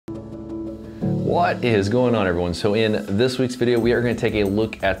What is going on, everyone? So in this week's video, we are going to take a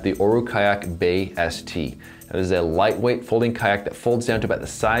look at the ORU Kayak Bay ST. Now, this is a lightweight folding kayak that folds down to about the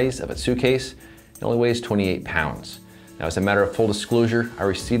size of a suitcase. It only weighs 28 pounds. Now, as a matter of full disclosure, I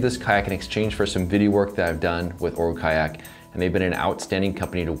received this kayak in exchange for some video work that I've done with ORU Kayak, and they've been an outstanding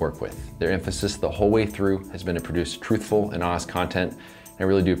company to work with. Their emphasis the whole way through has been to produce truthful and honest content, and I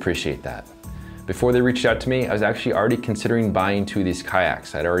really do appreciate that. Before they reached out to me, I was actually already considering buying two of these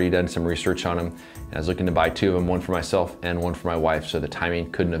kayaks. I'd already done some research on them, and I was looking to buy two of them, one for myself and one for my wife, so the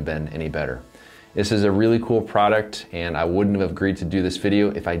timing couldn't have been any better. This is a really cool product, and I wouldn't have agreed to do this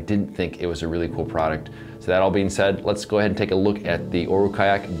video if I didn't think it was a really cool product. So that all being said, let's go ahead and take a look at the ORU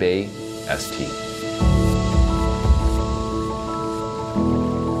Kayak Bay ST.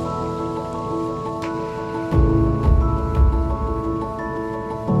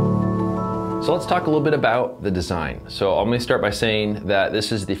 So let's talk a little bit about the design. So I'm going to start by saying that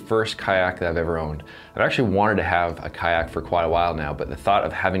this is the first kayak that I've ever owned. I've actually wanted to have a kayak for quite a while now, but the thought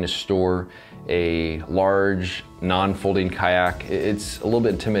of having to store a large non-folding kayak, it's a little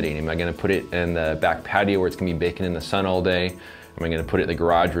bit intimidating. Am I going to put it in the back patio where it's going to be baking in the sun all day? Am I going to put it in the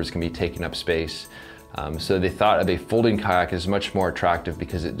garage where it's going to be taking up space? So the thought of a folding kayak is much more attractive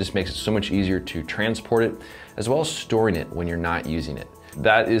because it just makes it so much easier to transport it, as well as storing it when you're not using it.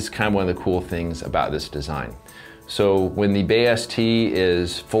 That is kind of one of the cool things about this design. So when the Bay ST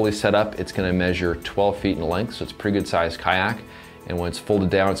is fully set up, it's going to measure 12 feet in length, so it's a pretty good sized kayak. And when it's folded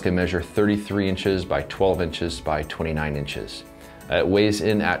down, it's going to measure 33 inches by 12 inches by 29 inches. It weighs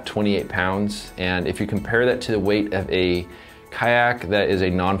in at 28 pounds, and if you compare that to the weight of a kayak that is a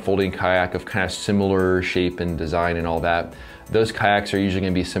non-folding kayak of kind of similar shape and design and all that, those kayaks are usually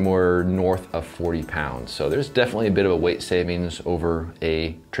going to be somewhere north of 40 pounds. So there's definitely a bit of a weight savings over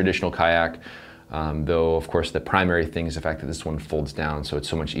a traditional kayak, though of course the primary thing is the fact that this one folds down, so it's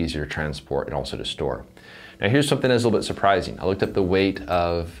so much easier to transport and also to store. Now here's something that's a little bit surprising. I looked up the weight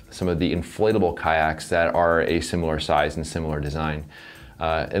of some of the inflatable kayaks that are a similar size and similar design.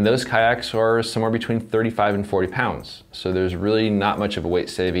 And those kayaks are somewhere between 35 and 40 pounds. So there's really not much of a weight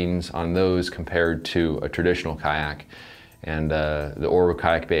savings on those compared to a traditional kayak. And the ORU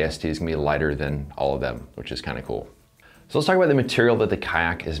Kayak Bay ST is gonna be lighter than all of them, which is kind of cool. So let's talk about the material that the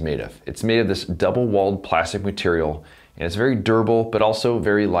kayak is made of. It's made of this double-walled plastic material, and it's very durable, but also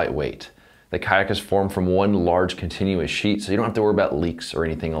very lightweight. The kayak is formed from one large continuous sheet, so you don't have to worry about leaks or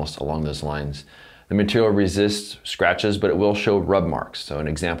anything else along those lines. The material resists scratches, but it will show rub marks. So an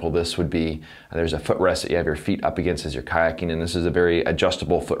example of this would be, there's a footrest that you have your feet up against as you're kayaking, and this is a very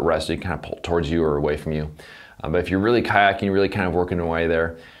adjustable footrest, so you kind of pull towards you or away from you. But if you're really kayaking, really kind of working away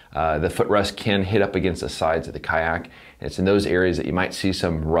there, the footrest can hit up against the sides of the kayak. And it's in those areas that you might see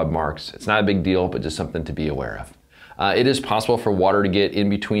some rub marks. It's not a big deal, but just something to be aware of. It is possible for water to get in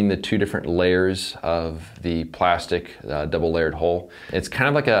between the two different layers of the plastic double layered hull. It's kind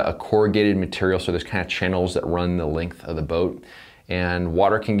of like a corrugated material, so there's kind of channels that run the length of the boat, and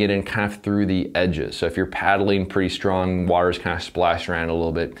water can get in kind of through the edges. So if you're paddling pretty strong, water's kind of splashing around a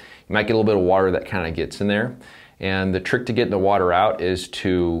little bit, you might get a little bit of water that kind of gets in there. And the trick to getting the water out is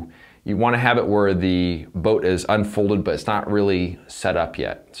you want to have it where the boat is unfolded, but it's not really set up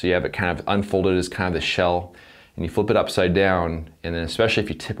yet. So you have it kind of unfolded as kind of the shell, and you flip it upside down, and then especially if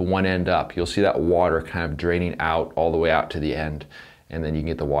you tip one end up, you'll see that water kind of draining out all the way out to the end, and then you can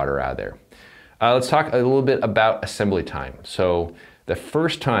get the water out of there. Let's talk a little bit about assembly time. So the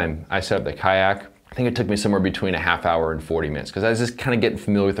first time I set up the kayak, I think it took me somewhere between a half hour and 40 minutes because I was just kind of getting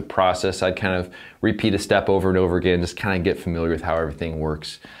familiar with the process. I'd kind of repeat a step over and over again, just kind of get familiar with how everything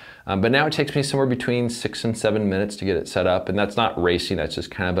works. But now it takes me somewhere between 6 and 7 minutes to get it set up, and that's not racing, that's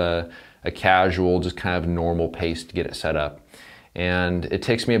just kind of a casual, just kind of normal pace to get it set up. And it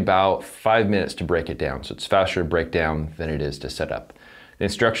takes me about 5 minutes to break it down, so it's faster to break down than it is to set up. The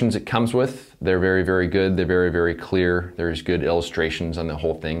instructions it comes with, they're very, very good. They're very, very clear. There's good illustrations on the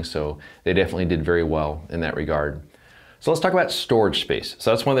whole thing, so they definitely did very well in that regard. So let's talk about storage space.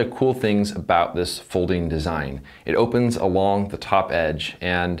 So that's one of the cool things about this folding design. It opens along the top edge,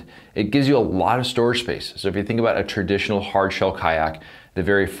 and it gives you a lot of storage space. So if you think about a traditional hard shell kayak, the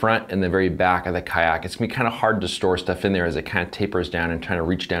very front and the very back of the kayak, it's gonna be kind of hard to store stuff in there as it kind of tapers down and trying to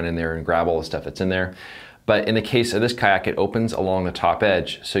reach down in there and grab all the stuff that's in there. But in the case of this kayak, it opens along the top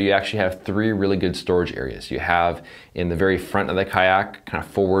edge. So you actually have three really good storage areas. You have in the very front of the kayak, kind of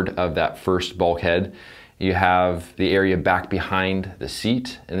forward of that first bulkhead, you have the area back behind the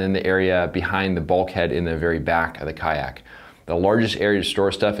seat, and then the area behind the bulkhead in the very back of the kayak. The largest area to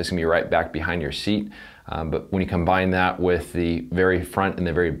store stuff is gonna be right back behind your seat. But when you combine that with the very front and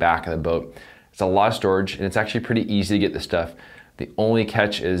the very back of the boat, it's a lot of storage, and it's actually pretty easy to get the stuff The only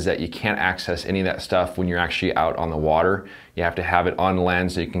catch is that you can't access any of that stuff when you're actually out on the water. You have to have it on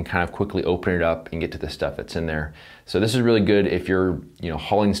land so you can kind of quickly open it up and get to the stuff that's in there. So this is really good if you're,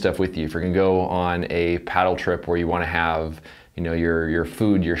 hauling stuff with you. If you're gonna go on a paddle trip where you wanna have, your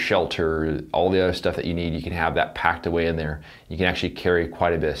food, your shelter, all the other stuff that you need, you can have that packed away in there. You can actually carry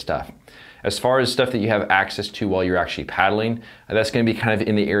quite a bit of stuff. As far as stuff that you have access to while you're actually paddling, that's going to be kind of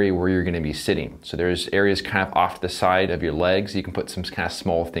in the area where you're going to be sitting. So there's areas kind of off the side of your legs. You can put some kind of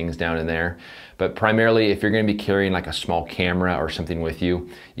small things down in there. But primarily, if you're going to be carrying like a small camera or something with you,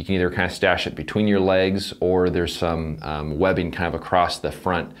 you can either kind of stash it between your legs, or there's some webbing kind of across the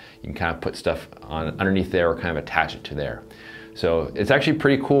front. You can kind of put stuff on underneath there or kind of attach it to there. So it's actually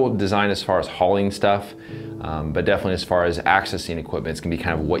pretty cool design as far as hauling stuff, but definitely as far as accessing equipment, it's gonna be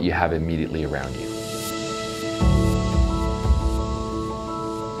kind of what you have immediately around you.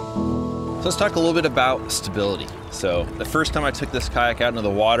 So let's talk a little bit about stability. So the first time I took this kayak out into the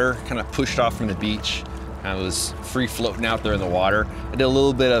water, kind of pushed off from the beach, I was free floating out there in the water. I did a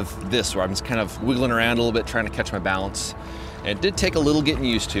little bit of this where I'm just kind of wiggling around a little bit, trying to catch my balance. And it did take a little getting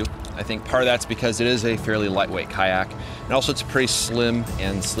used to. I think part of that's because it is a fairly lightweight kayak, and also it's a pretty slim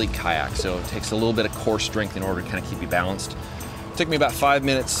and sleek kayak, so it takes a little bit of core strength in order to kind of keep you balanced. It took me about 5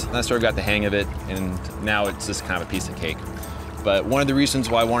 minutes, and I sort of got the hang of it, and now it's just kind of a piece of cake. But one of the reasons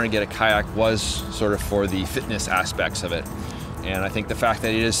why I wanted to get a kayak was sort of for the fitness aspects of it. And I think the fact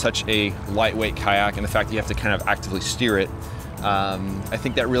that it is such a lightweight kayak, and the fact that you have to kind of actively steer it, I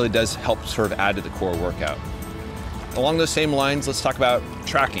think that really does help sort of add to the core workout. Along those same lines, let's talk about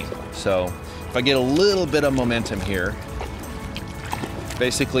tracking. So if I get a little bit of momentum here,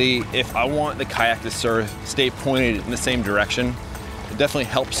 basically if I want the kayak to sort of stay pointed in the same direction, it definitely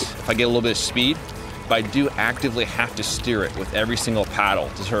helps if I get a little bit of speed, but I do actively have to steer it with every single paddle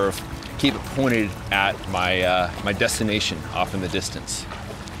to sort of keep it pointed at my destination off in the distance.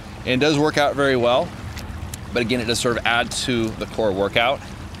 And it does work out very well, but again, it does sort of add to the core workout.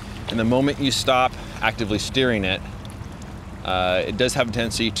 And the moment you stop actively steering it, it does have a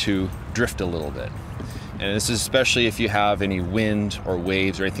tendency to drift a little bit. And this is especially if you have any wind or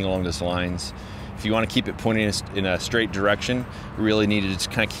waves or anything along those lines. If you want to keep it pointing in a straight direction, you really need to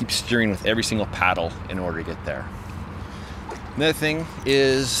just kind of keep steering with every single paddle in order to get there. Another thing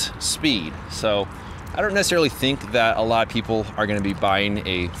is speed. So I don't necessarily think that a lot of people are going to be buying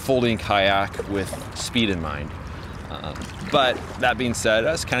a folding kayak with speed in mind. But that being said,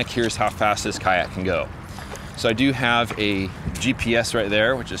 I was kind of curious how fast this kayak can go. So I do have a GPS right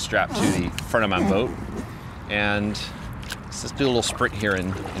there, which is strapped to the front of my boat. And let's just do a little sprint here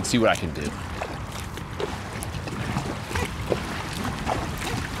and see what I can do.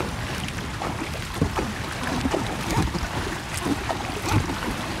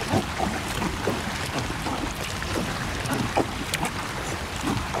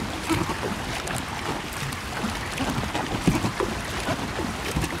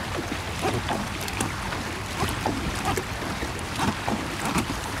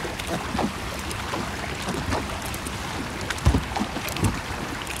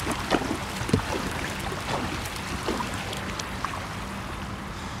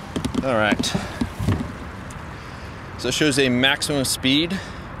 All right, so it shows a maximum speed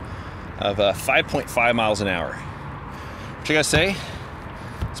of 5.5 miles an hour, which I gotta say,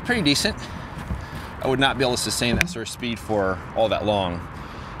 it's pretty decent. I would not be able to sustain that sort of speed for all that long.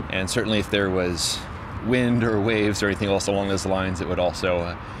 And certainly if there was wind or waves or anything else along those lines, it would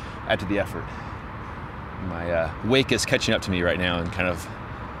also add to the effort. My wake is catching up to me right now and kind of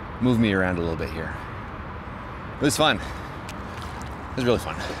move me around a little bit here. It was fun. It was really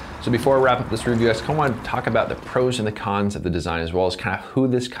fun. So before I wrap up this review, I just kind of want to talk about the pros and the cons of the design, as well as kind of who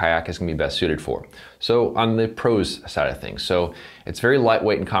this kayak is going to be best suited for. So on the pros side of things, so it's very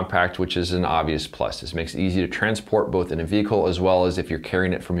lightweight and compact, which is an obvious plus. This makes it easy to transport both in a vehicle as well as if you're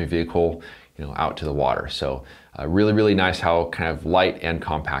carrying it from your vehicle, out to the water. So really, really nice how kind of light and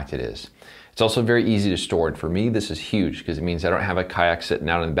compact it is. It's also very easy to store, and for me this is huge because it means I don't have a kayak sitting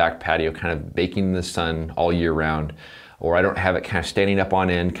out in the back patio kind of baking in the sun all year round, or I don't have it kind of standing up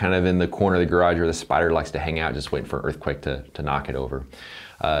on end kind of in the corner of the garage where the spider likes to hang out just waiting for an earthquake to knock it over.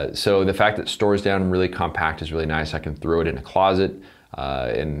 So the fact that it stores down really compact is really nice. I can throw it in a closet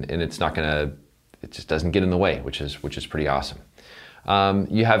and it's not gonna, it just doesn't get in the way, which is pretty awesome.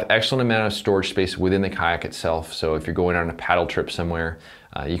 You have excellent amount of storage space within the kayak itself. So if you're going on a paddle trip somewhere,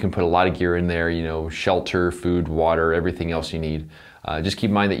 you can put a lot of gear in there, shelter, food, water, everything else you need. Just keep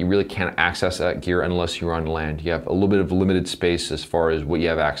in mind that you really can't access that gear unless you're on land. You have a little bit of limited space as far as what you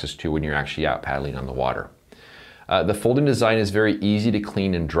have access to when you're actually out paddling on the water. The folding design is very easy to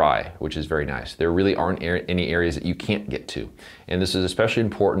clean and dry, which is very nice. There really aren't any areas that you can't get to. And this is especially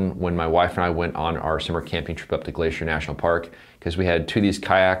important when my wife and I went on our summer camping trip up to Glacier National Park, because we had 2 of these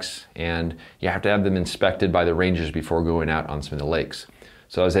kayaks and you have to have them inspected by the rangers before going out on some of the lakes.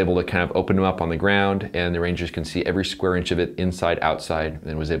 So I was able to kind of open them up on the ground, and the rangers can see every square inch of it inside, outside,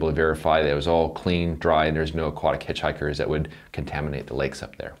 and was able to verify that it was all clean, dry, and there's no aquatic hitchhikers that would contaminate the lakes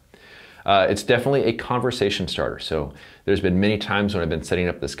up there. It's definitely a conversation starter. So there's been many times when I've been setting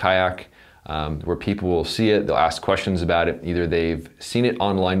up this kayak where people will see it, they'll ask questions about it. Either they've seen it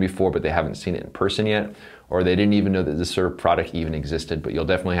online before, but they haven't seen it in person yet, or they didn't even know that this sort of product even existed, but you'll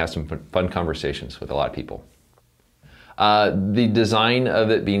definitely have some fun conversations with a lot of people. The design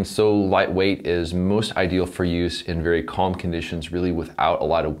of it being so lightweight is most ideal for use in very calm conditions, really without a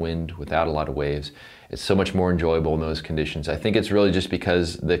lot of wind, without a lot of waves. It's so much more enjoyable in those conditions. I think it's really just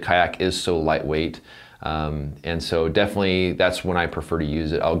because the kayak is so lightweight. And so definitely that's when I prefer to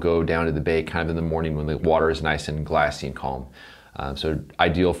use it. I'll go down to the bay kind of in the morning when the water is nice and glassy and calm. So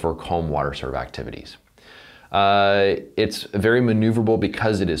ideal for calm water sort of activities. It's very maneuverable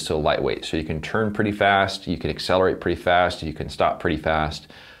because it is so lightweight. So you can turn pretty fast, you can accelerate pretty fast, you can stop pretty fast.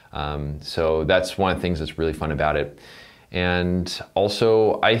 So that's one of the things that's really fun about it. And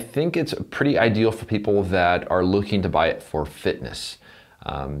also, I think it's pretty ideal for people that are looking to buy it for fitness.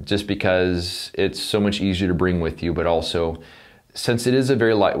 Just because it's so much easier to bring with you, but also since it is a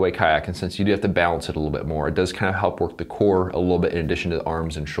very lightweight kayak and since you do have to balance it a little bit more, it does kind of help work the core a little bit in addition to the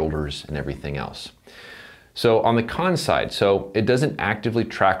arms and shoulders and everything else. So on the con side, so it doesn't actively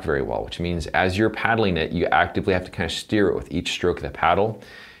track very well, which means as you're paddling it, you actively have to kind of steer it with each stroke of the paddle.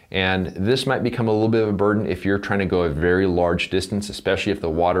 And this might become a little bit of a burden if you're trying to go a very large distance, especially if the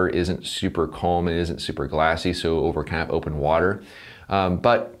water isn't super calm and isn't super glassy, so over kind of open water.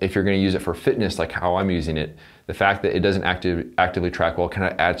 But if you're going to use it for fitness, like how I'm using it, the fact that it doesn't actively track well kind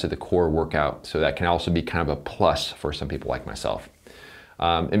of adds to the core workout. So that can also be kind of a plus for some people like myself.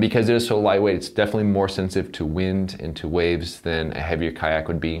 And because it is so lightweight, it's definitely more sensitive to wind and to waves than a heavier kayak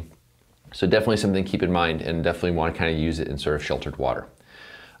would be. So definitely something to keep in mind, and definitely want to kind of use it in sort of sheltered water.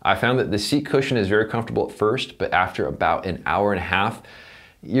 I found that the seat cushion is very comfortable at first, but after about an hour and a half,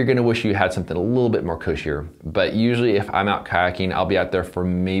 you're gonna wish you had something a little bit more cushier. But usually if I'm out kayaking, I'll be out there for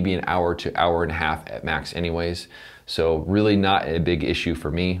maybe an hour to hour and a half at max anyways. So really not a big issue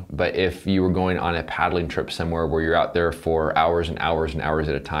for me. But if you were going on a paddling trip somewhere where you're out there for hours and hours and hours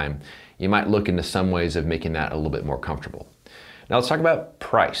at a time, you might look into some ways of making that a little bit more comfortable. Now let's talk about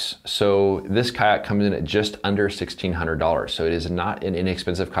price. So this kayak comes in at just under $1,600. So it is not an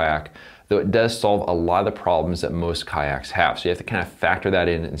inexpensive kayak, though it does solve a lot of the problems that most kayaks have. So you have to kind of factor that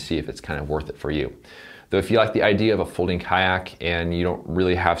in and see if it's kind of worth it for you. Though if you like the idea of a folding kayak and you don't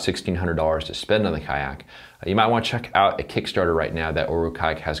really have $1,600 to spend on the kayak, you might want to check out a Kickstarter right now that ORU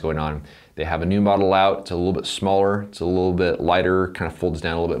Kayak has going on. They have a new model out. It's a little bit smaller. It's a little bit lighter, kind of folds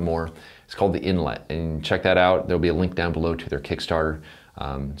down a little bit more. It's called the Inlet, and check that out. There'll be a link down below to their Kickstarter.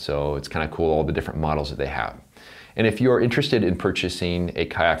 So it's kind of cool, all the different models that they have. And if you're interested in purchasing a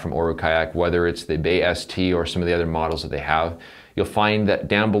kayak from ORU Kayak, whether it's the Bay ST or some of the other models that they have, you'll find that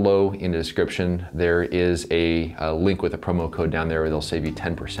down below in the description, there is a link with a promo code down there where they'll save you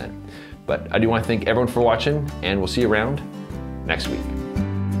 10%. But I do want to thank everyone for watching, and we'll see you around next week.